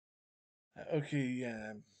Okay,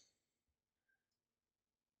 yeah.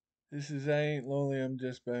 This is I Ain't Lonely, I'm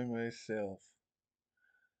Just by Myself.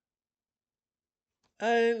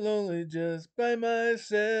 I ain't lonely just by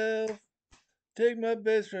myself. Take my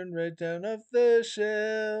best friend right down off the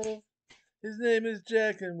shelf. His name is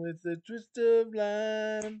Jack, and with a twist of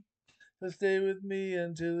lime, he'll stay with me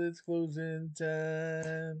until it's closing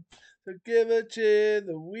time. So give a cheer,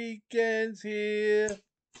 the weekend's here.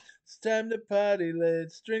 It's time to party,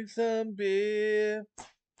 let's drink some beer.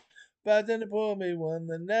 Bartender pour me one,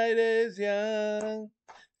 the night is young.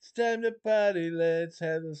 It's time to party, let's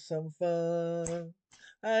have some fun.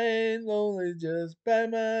 I ain't lonely just by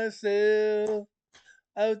myself.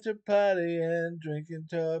 Out to party and drinking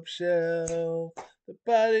top shelf. The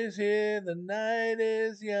party's here, the night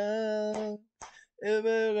is young. If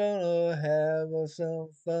we're gonna have some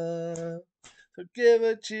fun. So give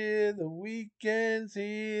a cheer, the weekend's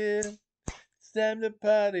here. It's time to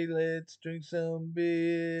party, let's drink some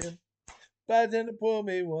beer. Bartender pour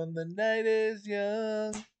me one, the night is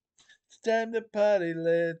young. It's time to party,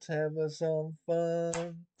 let's have some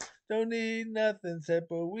fun. Don't need nothing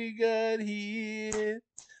except what we got here.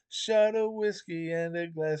 Shot of whiskey and a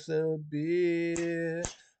glass of beer.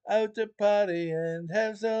 Out to party and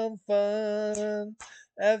have some fun.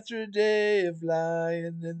 After a day of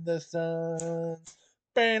lying in the sun.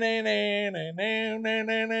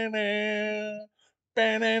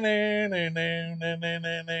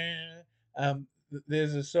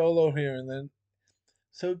 There's a solo here and then.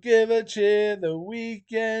 So give a cheer, the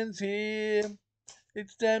weekend's here.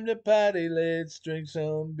 It's time to party, let's drink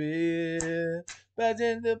some beer.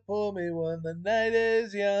 Bartender, pour me one, the night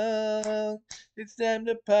is young. It's time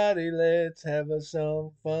to party, let's have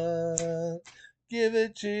some fun. Give a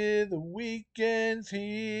cheer, the weekend's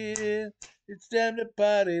here. It's time to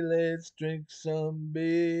party, let's drink some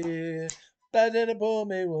beer. Bartender, pour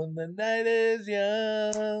me one, the night is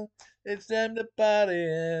young. It's time to party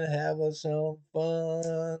and have some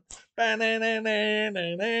fun.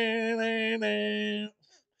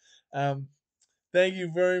 Um, thank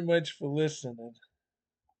you very much for listening.